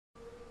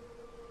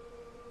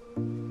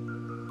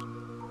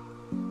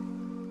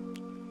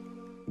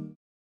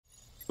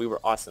we were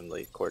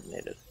awesomely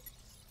coordinated.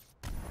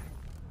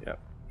 Yep.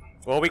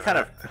 Well, we kind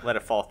of let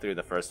it fall through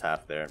the first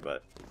half there,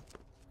 but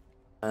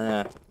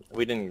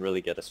we didn't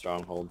really get a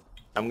stronghold.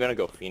 I'm gonna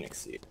go Phoenix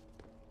Seed.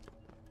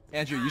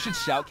 Andrew, you should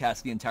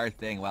shoutcast the entire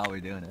thing while we're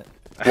doing it.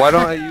 Why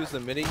don't I use the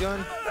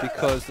minigun?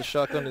 Because the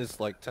shotgun is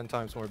like 10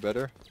 times more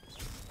better.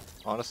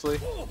 Honestly,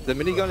 the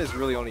minigun is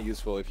really only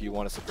useful if you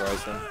want to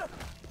surprise them.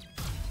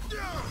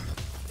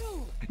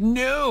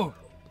 No!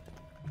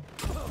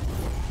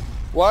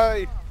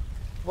 Why?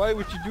 Why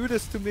would you do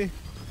this to me?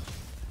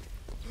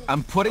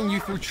 I'm putting you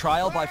through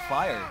trial by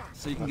fire,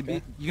 so you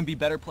can be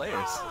better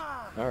players.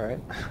 All right.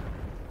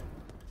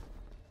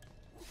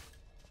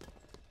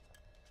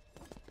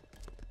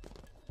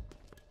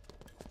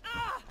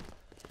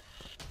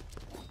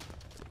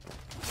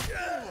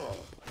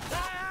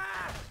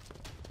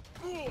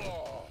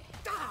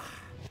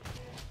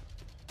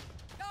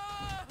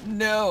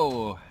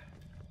 No!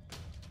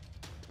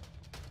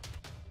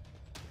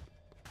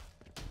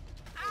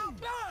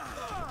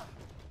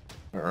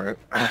 Alright.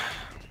 I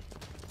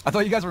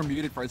thought you guys were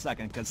muted for a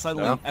second, because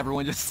suddenly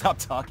everyone just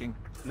stopped talking.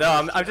 no,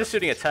 I'm just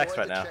shooting a text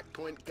right now.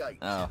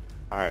 Oh.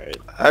 Alright.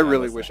 I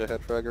really wish I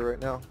had Fragger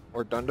right now.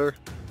 Or Dunder.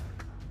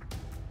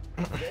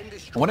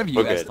 One of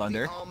you has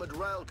Thunder. No,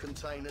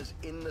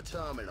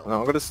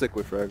 I'm gonna stick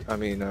with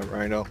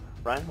Rhino.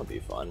 Ryan will be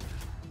fun.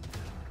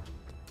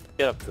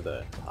 Get up to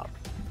the top.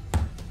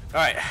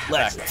 Alright,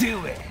 Let's back.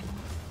 do it!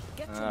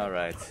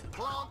 Alright.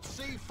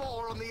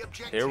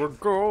 Here we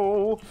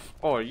go!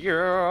 Oh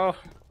yeah!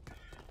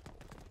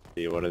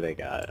 See, what do they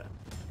got?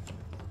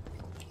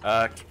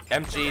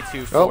 MG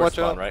to Oh, 4 watch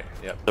spawn, out. right?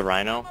 Yep. The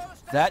Rhino?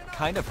 That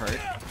kind of hurt.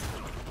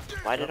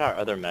 Why did our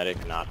other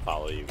medic not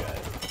follow you guys?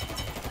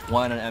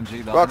 One on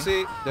MG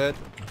balcony. Roxy, dead.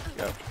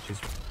 Yep, she's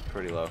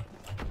pretty low.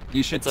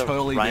 You should It's a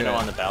totally do Rhino it.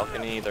 on the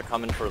balcony. They're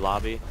coming for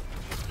lobby.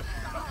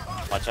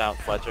 Watch out,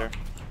 Fletcher.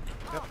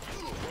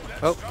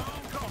 Oh,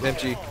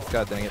 MG.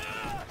 God dang it.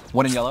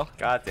 One in yellow.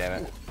 God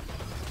damn it.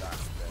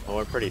 Well,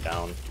 we're pretty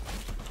down.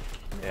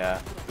 Yeah.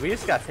 We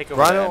just gotta take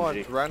over Rhino the on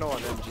MG.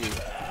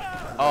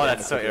 MG. Oh,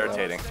 that's so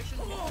irritating.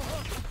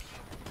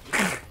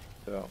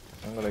 So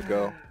I'm gonna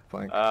go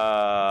flank.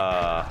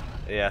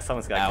 Yeah,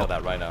 someone's gotta kill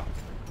that Rhino.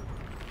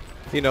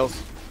 He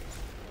knows.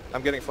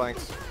 I'm getting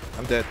flanks.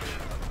 I'm dead.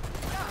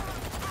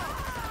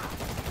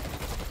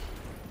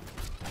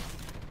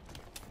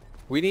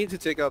 We need to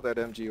take out that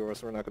MG or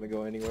else we're not gonna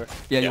go anywhere.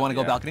 Yeah, you Yeah, want to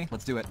go yeah. balcony?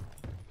 Let's do it.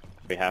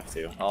 We have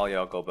to. All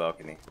y'all go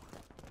balcony.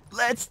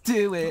 Let's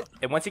do it!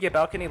 And once you get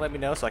balcony, let me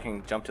know so I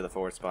can jump to the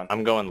forward spawn.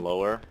 I'm going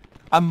lower.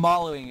 I'm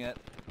mollowing it.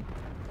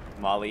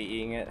 Molly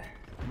eating it.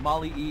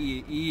 Molly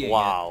E.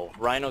 Wow,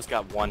 Rhino's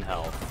got 1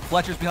 health.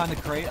 Fletcher's behind the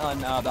crate on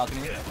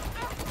balcony.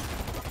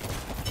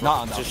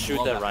 Not on balcony. Just shoot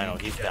below that balcony. Rhino.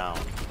 He's down.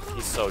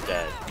 He's so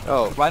dead.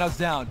 Oh, Rhino's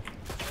down.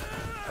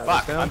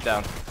 Fuck, I'm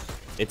down.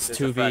 It's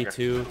There's a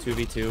 2v2,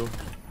 2v2.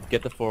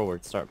 Get the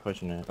forward. Start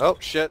pushing it. oh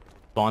shit.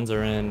 Spawns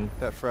are in.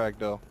 That frag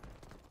though.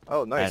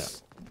 Oh,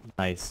 nice.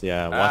 Nice,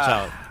 yeah. Watch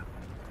out.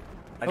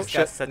 I Oh, just shit.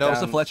 got set No. down.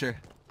 Where's the Fletcher?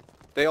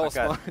 They all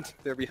Okay. spawned.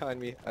 They're behind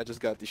me. I just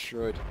got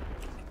destroyed.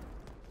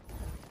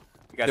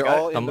 You guys They're got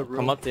all it? in the room.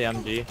 Come up to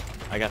MG.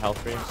 I got health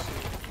free.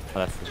 Oh,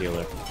 that's the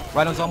healer.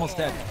 Rhino's almost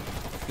dead.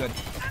 Good.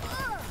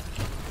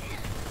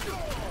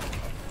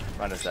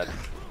 Rhino's dead.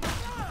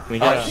 We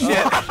got Oh shit!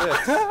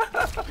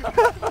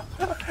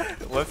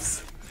 Shit.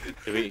 Whoops.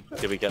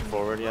 Did we get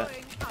forward yet?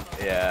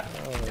 Yeah.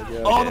 Oh my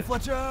god. Oh, the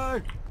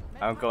Fletcher!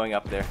 I'm going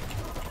up there.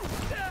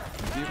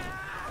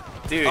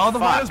 Dude, Oh, the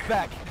Rhino's fuck.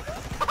 back.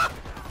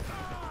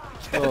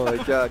 Oh my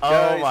god, Oh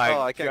guys. my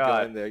I can't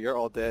God. go in there. You're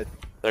all dead.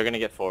 They're gonna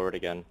get forward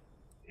again.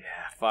 Yeah,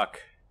 fuck.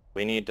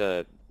 We need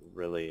to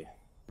really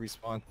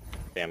Respawn.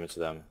 damage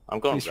them. I'm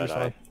going Please red eye.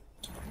 respawn.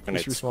 I'm gonna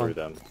Please screw respawn.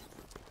 them.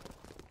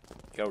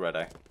 Go red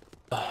eye.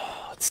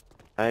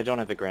 I don't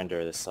have the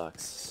grandeur. This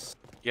sucks.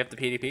 You have the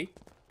PDP?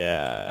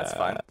 Yeah. That's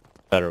fine.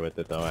 Better with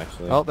it though,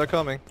 actually. Oh, they're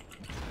coming. Here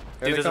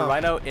Dude, they there's a come.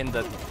 Rhino in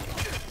the...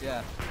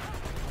 Yeah,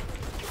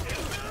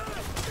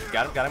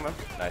 Got him?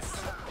 Nice.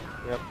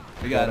 Yep.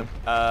 we got him.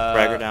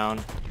 Fragger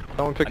down.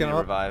 Someone I picking need him to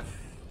up. revive.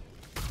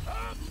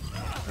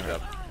 There we go.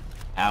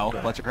 Ow,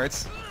 Fletcher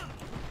hurts.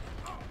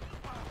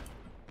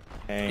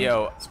 Okay.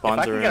 Yo, if I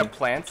Spawns can are get a in.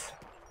 plant,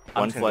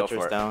 I'm One just gonna go for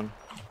Fletcher's it. down.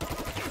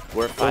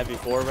 We're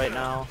 5v4 right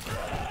now.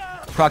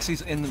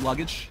 Proxy's in the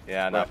luggage.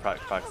 Yeah, no,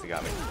 Proxy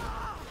got me.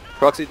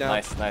 Proxy down.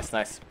 Nice, nice,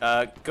 nice.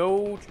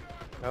 Go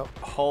Nope.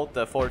 hold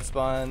the forward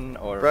spawn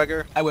or...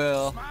 Fragger. I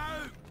will.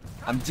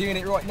 I'm doing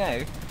it right now.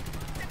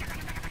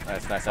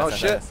 Nice, nice, Oh nice,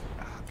 shit. nice.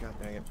 Ah, god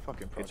dang it.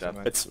 Fucking Proxy, job.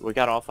 man. We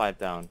got all 5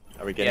 down.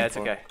 Are we getting Yeah, it's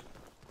forward? okay.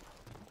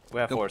 We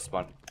have Go. forward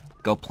spawn.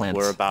 Go plants.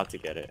 We're about to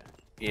get it.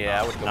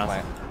 Yeah, I would go Not-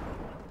 plant.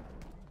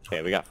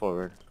 Okay, we got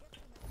forward.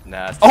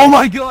 Nah, it's Oh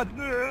my god!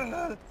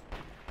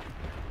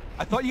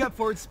 I thought you got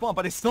forward spawn,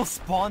 but it still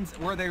spawns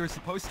where they were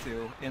supposed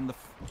to in the...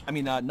 I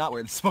mean, not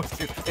where they're supposed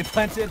to. It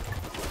planted...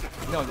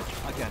 No,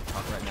 I can't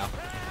talk right now.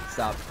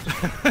 Stop.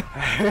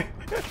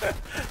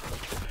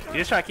 You're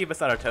just trying to keep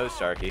us on our toes,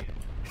 Sharky.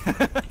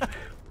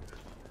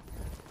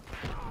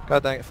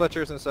 God dang it.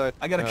 Fletcher's inside.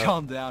 I gotta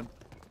calm down.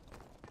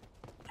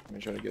 Let me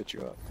try to get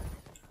you up.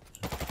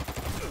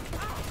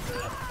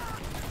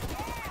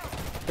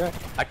 Okay.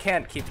 I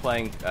can't keep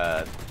playing.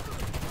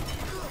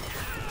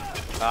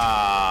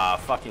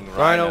 Fucking Rhino.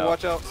 Rhino,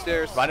 watch out,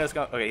 stairs. Rhino's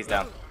going. Okay, he's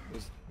down.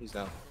 He's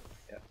down.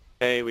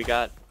 Okay, we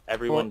got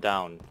everyone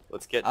down.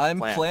 Let's get I'm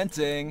plant.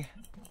 planting.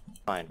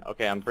 Fine.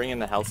 Okay, I'm bringing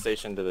the health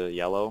station to the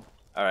yellow.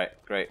 All right,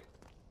 great.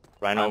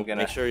 Rhino, I'm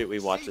gonna- make sure we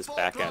watch this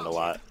back end a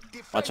lot.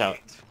 Watch out.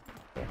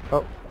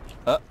 Oh.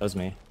 That was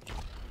me.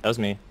 That was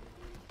me.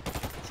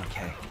 It's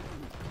okay.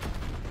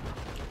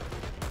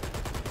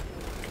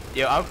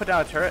 Yo, I'm gonna put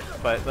down a turret,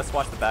 but let's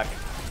watch the back.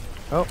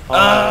 Oh.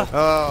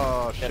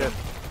 Oh Get shit. him.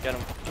 Get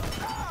him.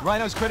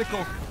 Rhino's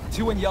critical.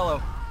 2 in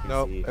yellow.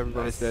 Nope. Easy.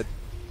 Everybody's dead.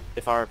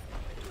 If our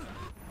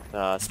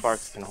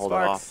Sparks can hold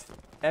Sparks. it off,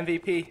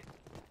 MVP.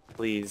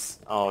 please.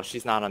 Oh,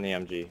 she's not on the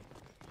MG.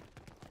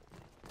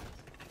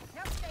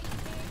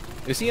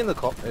 Is he in the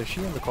call? Is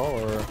she in the call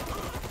or?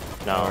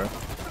 No.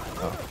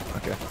 Oh.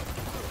 Okay.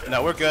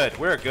 No, we're good.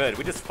 We're good.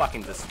 We just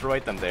fucking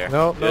destroyed them there.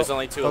 No. There's no.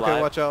 only 2 Okay,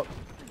 alive. watch out.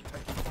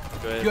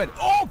 Good. Good.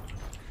 Oh!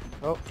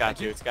 Oh.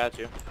 Got you. It's got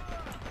you.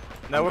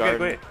 No, I'm we're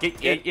guarding.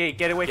 good.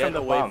 Get away from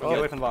the bomb. Get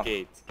away from the bomb.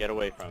 Gates. Get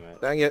away from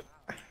it. Dang it.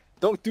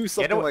 Don't do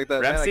something like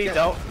that, man. I Renpsy, can't-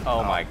 don't.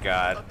 Oh my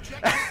god.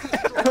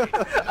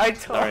 I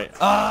told. Alright.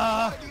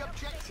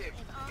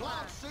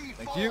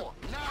 Thank you.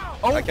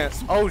 Oh, I can't.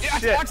 Oh yeah,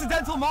 shit.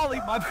 accidental molly.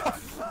 My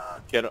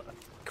bad.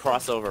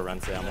 Crossover,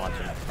 Renpsy. I'm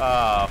watching.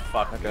 Oh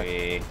fuck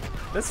me.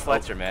 This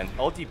Fletcher, man.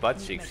 Oldie butt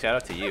cheeks. Shout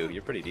out to you.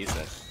 You're pretty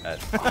decent at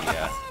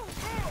the.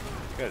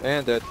 Good.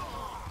 And dead.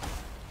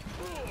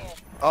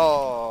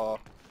 Oh.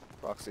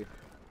 Proxy.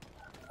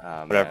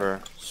 Man. Whatever.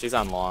 She's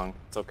on long.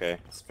 It's okay.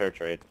 It's fair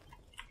trade.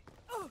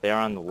 They are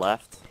on the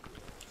left.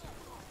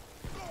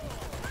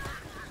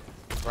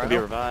 Could be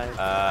Rhino? revived.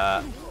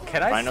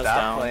 Can I Rhino's stop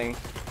down. playing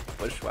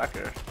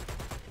Bushwhacker?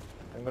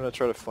 I'm gonna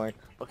try to flank.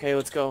 Okay,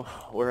 let's go.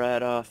 We're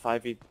at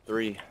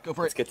 5v3. Go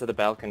for Let's it. get to the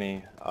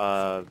balcony.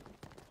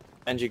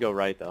 NG go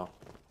right though.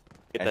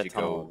 Get And that you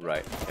tunnel. go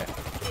right. Okay.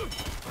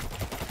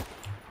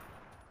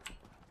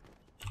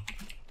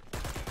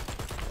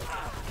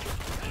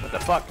 What the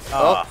fuck?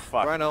 Oh,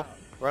 fuck. Rhino.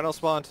 Rhino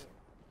spawned.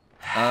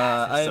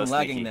 I am So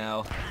lagging sneaky.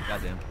 now.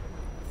 Goddamn.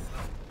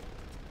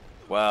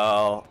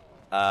 Well,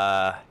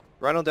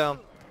 Rhino down.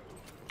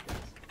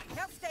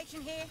 Help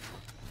station here.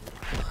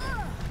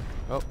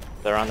 Oh.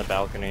 They're on the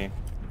balcony.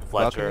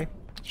 Fletcher, Balcony.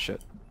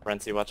 Shit.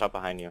 Renpsy, watch out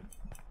behind you.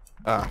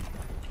 Ah.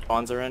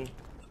 Spawns are in.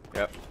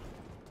 yep.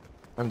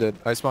 I'm dead.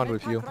 I spawned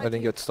with you. I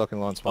didn't get stuck in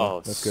lawn spawn.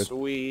 Oh, That's good.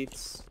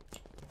 sweet.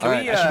 Can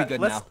Alright, we, I should be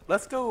good now.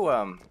 let's go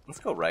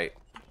right.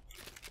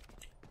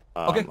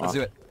 Okay, let's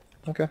do it.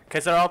 Okay.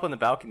 Cause they're all up on the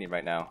balcony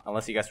right now.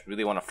 Unless you guys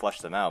really want to flush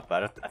them out,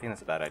 but I think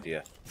that's a bad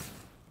idea.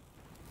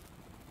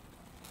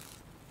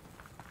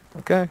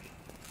 Okay.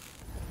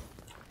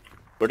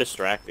 We're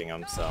distracting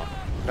them, so.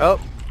 Oh.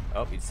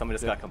 Oh, somebody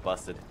just got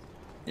combusted.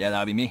 Yeah,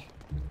 that'd be me.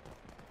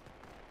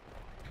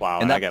 Wow,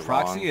 And I that get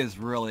proxy long. is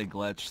really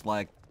glitched.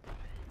 Like,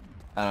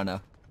 I don't know.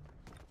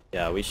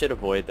 Yeah, we should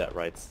avoid that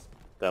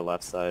that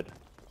left side.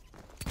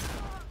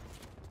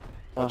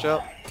 Watch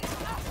out.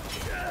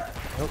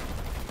 Nope.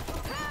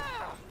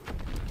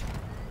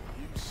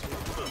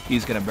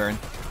 He's gonna burn.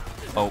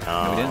 Oh,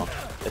 no, he didn't.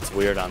 It's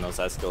weird on those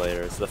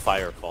escalators. The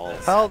fire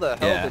falls. How the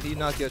hell Yeah. did he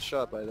not get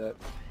shot by that?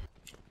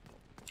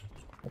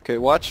 Okay,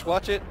 watch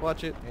it.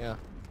 Yeah.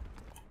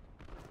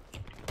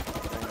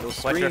 Dang, those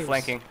Fletcher screams.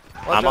 flanking.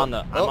 Watch I'm out. on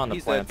the Oh, I'm on the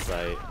he's plant dead.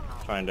 site,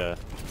 trying to.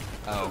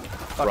 Oh.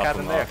 Fuck Rough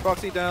happened him there? up.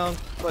 Proxy down.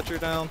 Fletcher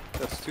down.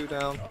 That's 2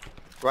 down.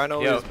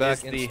 Rhino Yo, is back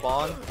is in the-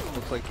 spawn.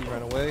 Looks like he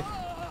ran away.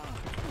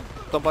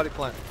 Somebody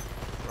plant.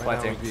 Right now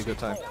Planting. would be a good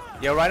time.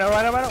 Yo, Rhino.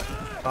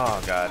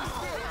 Oh god.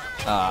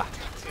 Ah.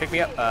 Pick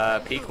me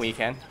up. Peek when you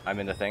can. I'm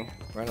in the thing.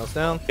 Rhino's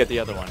down. Get the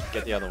other one.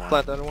 Get the other one.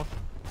 Plant the other one.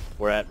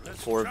 We're at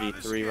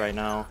 4v3 right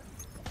now.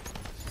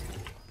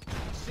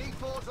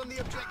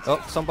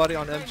 Oh, somebody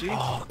on MG.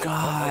 Oh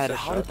God! nice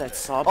How shot. did that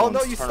sawbones Oh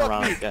no, you turn stuck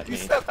around me. and get You me?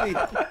 stuck me.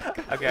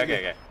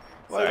 Okay.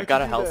 Why I would got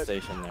you a do health that?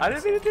 station there. I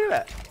didn't mean to do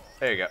that.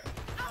 There you go.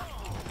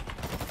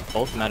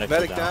 Both medics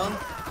Medic are down.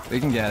 We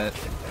can get it.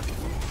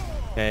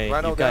 Okay,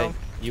 Rhino you guys, down.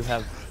 you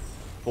have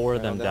 4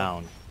 of Rhino them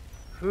down.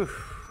 down.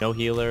 No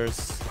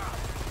healers.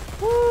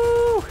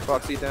 Woo!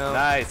 Proxy down.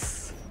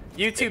 Nice.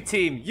 YouTube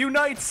team,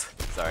 unite!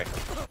 Sorry.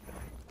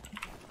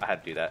 I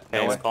had to do that.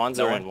 Okay, one? spawns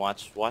No are one? in.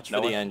 Watch No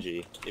for the one?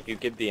 NG. If you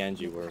give the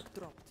NG, we're.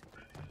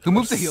 Who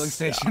moved the healing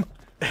station?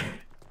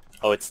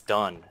 Oh, it's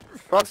done.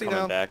 Proxy I'm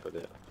coming down. back with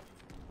it.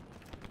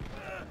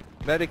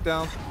 Medic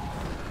down.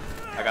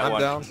 I got I'm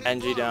one. down.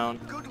 NG down.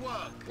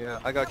 Yeah,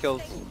 I got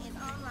killed.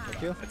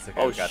 Thank you. It's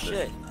okay, Oh we got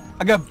shit!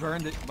 I got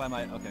burned by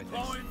my. Okay,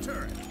 thanks.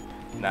 this.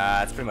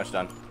 Nah, it's pretty much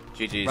done.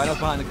 GG's. Right up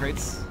behind the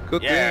crates.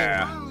 Good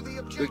Yeah.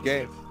 game. Good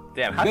game.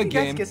 Damn, how did Good you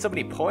guys game. get so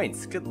many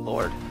points? Good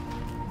lord.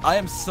 I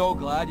am so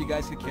glad you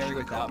guys could carry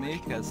without me,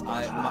 because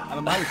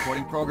my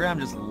recording program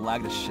just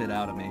lagged the shit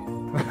out of me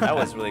That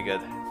was really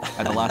good.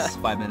 at the last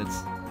 5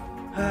 minutes.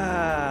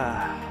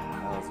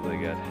 That was really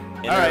good.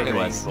 Inner Alright, ring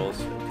anyways. bullshit.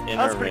 That was a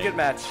Inner pretty ring. good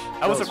match.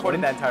 I was was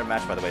recording fun. that entire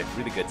match, by the way.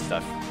 Really good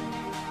stuff.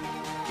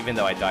 even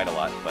though I died a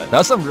lot. But That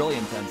was some really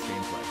intense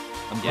gameplay.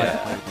 I'm glad Yeah. to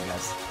play with you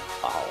guys.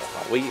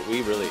 Oh,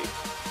 we really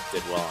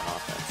did well on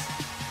offense.